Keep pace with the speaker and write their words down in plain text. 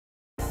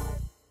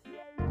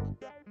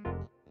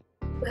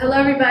Hello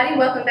everybody,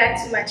 welcome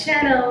back to my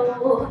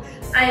channel.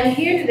 I am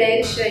here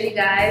today to show you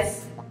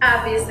guys,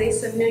 obviously,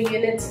 some new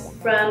units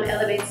from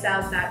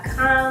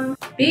ElevateStyles.com.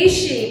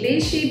 Beshe.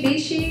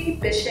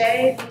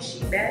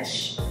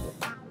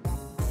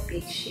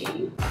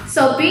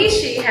 So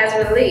Beshe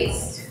has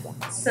released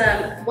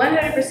some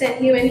 100%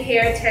 human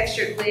hair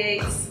textured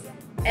wigs,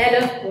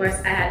 and of course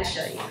I had to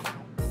show you.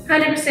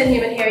 100%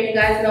 human hair. You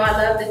guys know I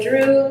love the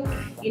Drew,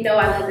 you know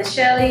I love the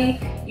Shelly,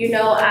 you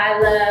know I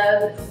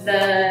love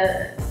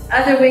the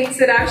other wigs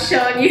that I've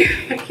shown you.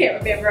 I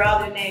can't remember all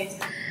their names.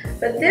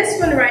 But this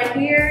one right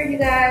here, you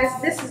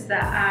guys, this is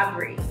the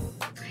Abri.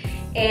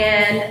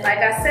 And like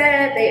I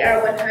said, they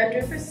are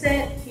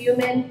 100%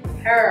 human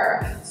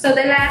hair. So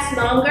they last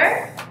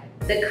longer.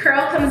 The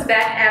curl comes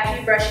back after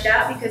you brush it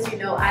out because you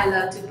know I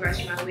love to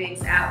brush my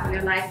wigs out when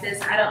they're like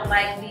this. I don't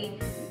like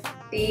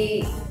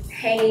the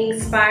hanging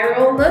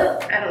spiral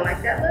look. I don't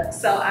like that look.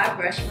 So I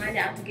brush mine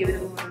out to give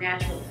it a more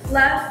natural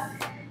fluff.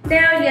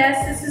 Now,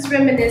 yes, this is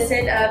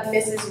reminiscent of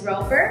Mrs.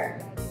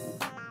 Roper.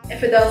 And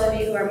for those of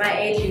you who are my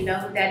age, you know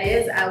who that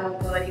is. I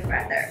won't go any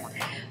further.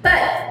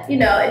 But, you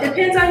know, it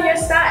depends on your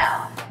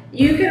style.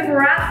 You can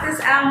rock this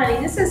out, honey.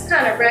 This is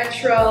kind of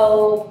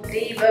retro,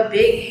 diva,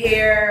 big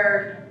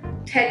hair,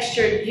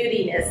 textured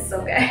beautiness,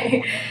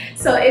 okay?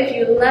 So if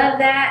you love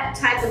that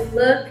type of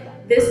look,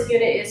 this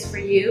unit is for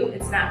you.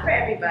 It's not for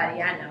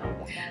everybody, I know.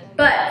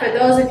 But for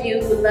those of you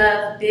who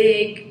love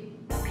big,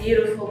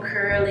 beautiful,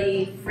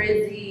 curly,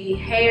 frizzy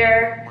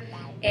hair,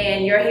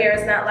 and your hair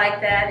is not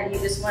like that and you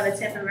just want a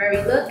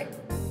temporary look,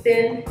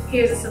 then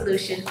here's a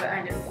solution for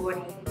under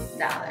 $40.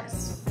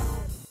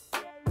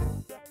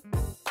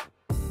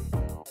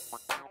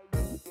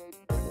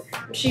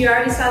 I'm sure you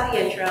already saw the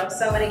intro,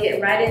 so I'm going to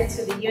get right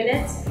into the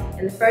units.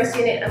 And the first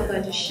unit I'm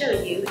going to show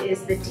you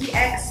is the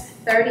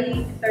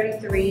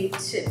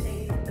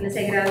DX3033-2. I'm going to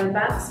take it out of the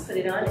box, put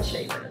it on, and show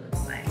you what it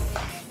looks like.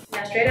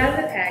 Now, straight out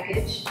of the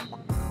package,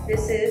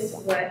 this is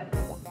what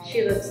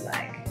she looks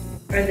like,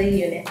 or the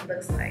unit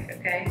looks like,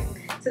 okay?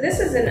 So this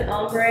is an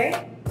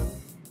ombre,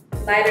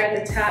 lighter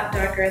at the top,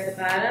 darker at the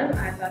bottom.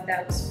 I thought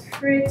that was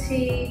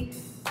pretty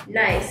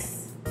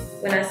nice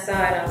when I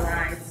saw it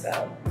online,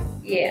 so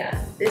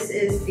yeah. This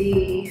is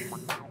the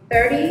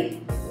 30,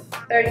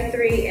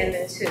 33, and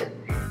the 2.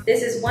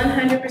 This is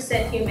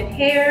 100% human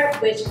hair,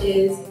 which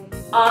is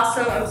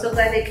awesome. I'm so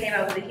glad they came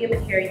out with a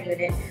human hair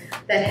unit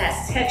that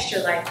has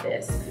texture like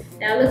this.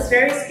 Now it looks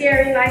very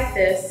scary like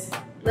this.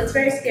 Looks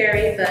very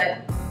scary,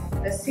 but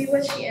let's see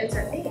what she ends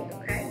up being,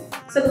 okay?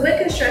 So the wig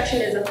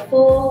construction is a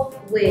full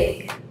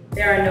wig.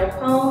 There are no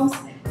combs,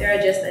 there are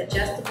just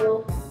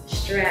adjustable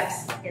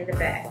straps in the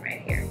back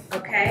right here,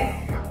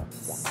 okay?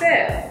 So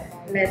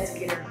let's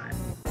get her on.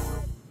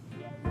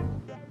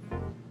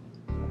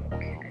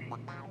 Okay.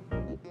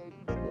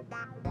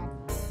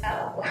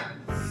 Oh.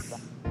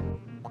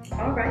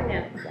 All right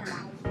now.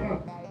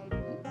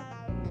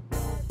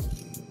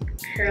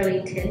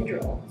 Curly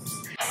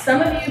tendrils.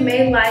 Some of you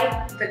may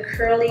like the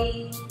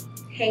curly,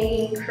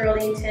 hanging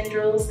curly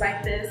tendrils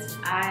like this.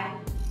 I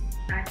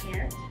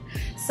can't.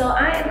 So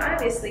I am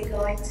obviously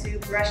going to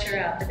brush her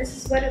out, but this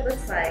is what it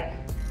looks like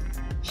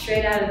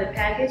straight out of the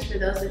package for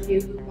those of you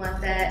who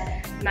want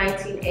that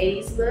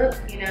 1980s look,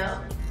 you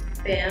know.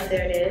 Bam,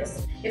 there it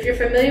is. If you're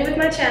familiar with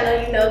my channel,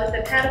 you know that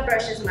the paddle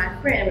brush is my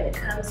friend when it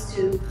comes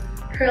to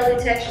curly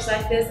textures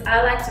like this.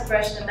 I like to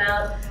brush them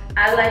out.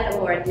 I like a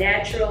more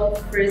natural,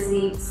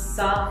 frizzy,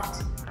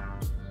 soft,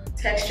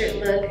 textured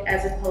look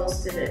as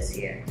opposed to this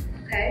here,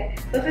 okay?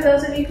 But for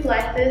those of you who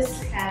like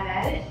this, have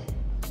at it.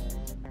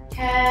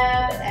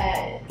 Have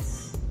at it.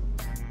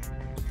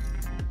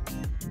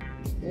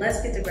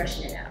 Let's get to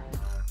brushing it out.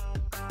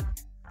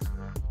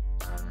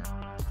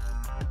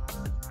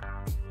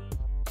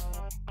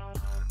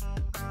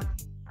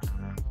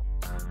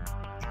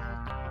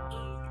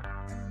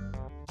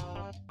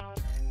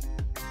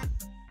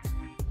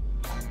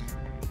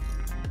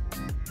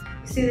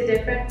 See the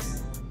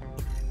difference?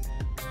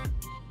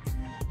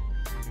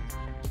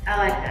 I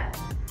like that.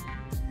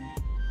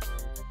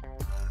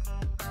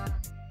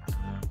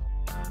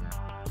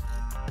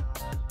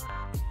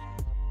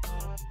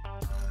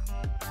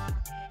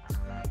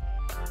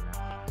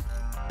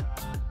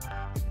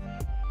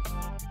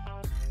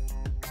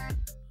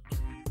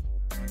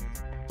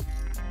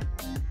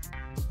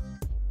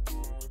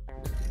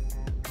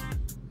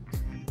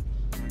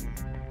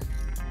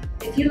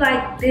 If you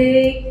like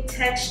big,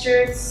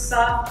 textured,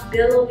 soft,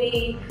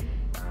 billowy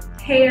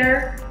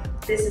hair,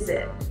 this is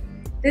it.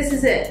 This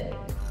is it.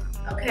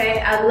 Okay,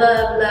 I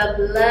love, love,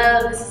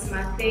 love. This is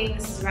my thing.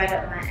 This is right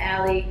up my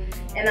alley,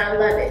 and I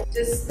love it.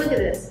 Just look at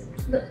this.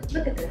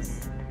 Look at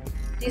this.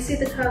 Do you see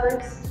the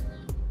colors?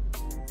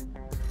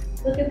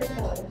 Look at the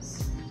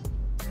colors.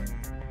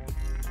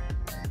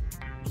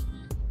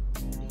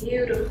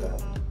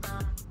 Beautiful.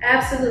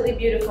 Absolutely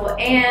beautiful.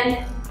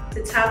 And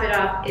to top it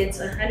off, it's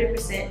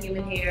 100%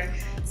 human hair.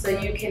 So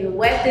you can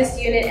wet this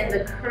unit and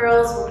the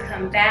curls will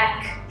come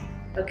back,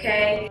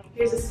 okay?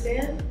 Here's a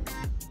spin.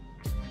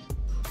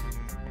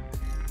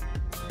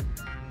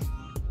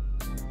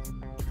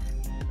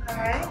 All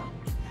right.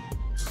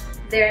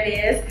 There it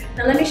is.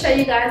 Now let me show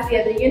you guys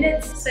the other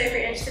units. So if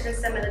you're interested in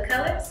some of the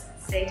colors,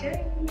 stay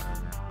tuned.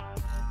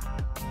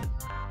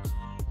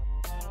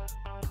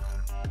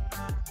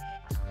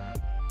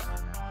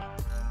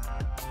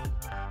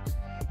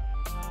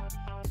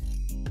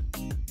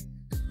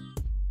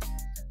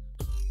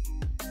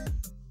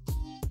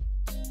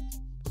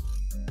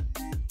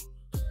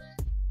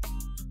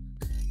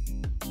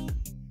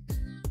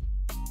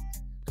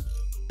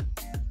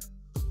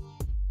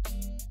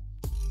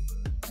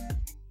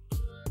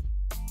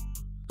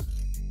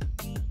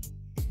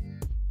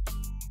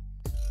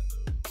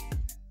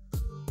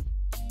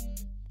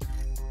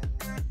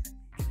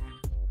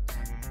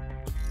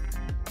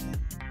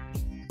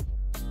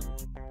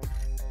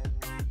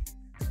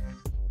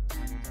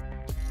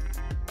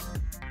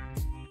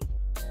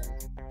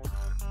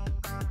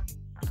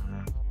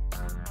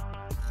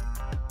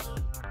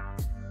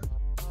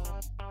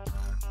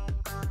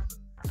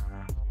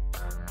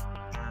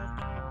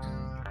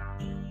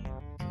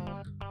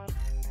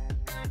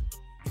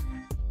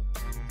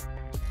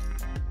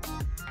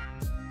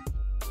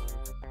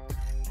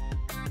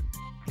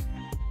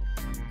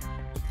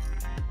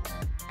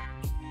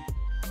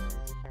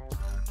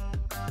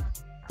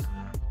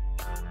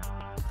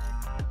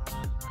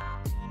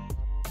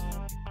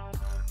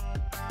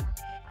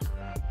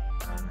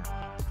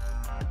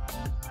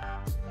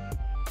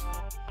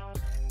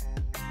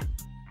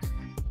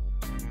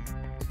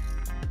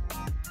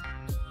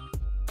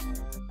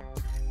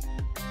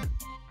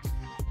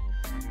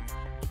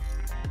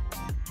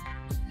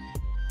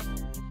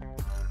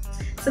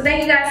 So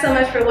thank you guys so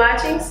much for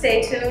watching.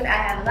 Stay tuned. I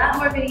have a lot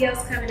more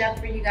videos coming up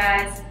for you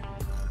guys,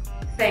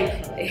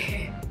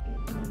 thankfully.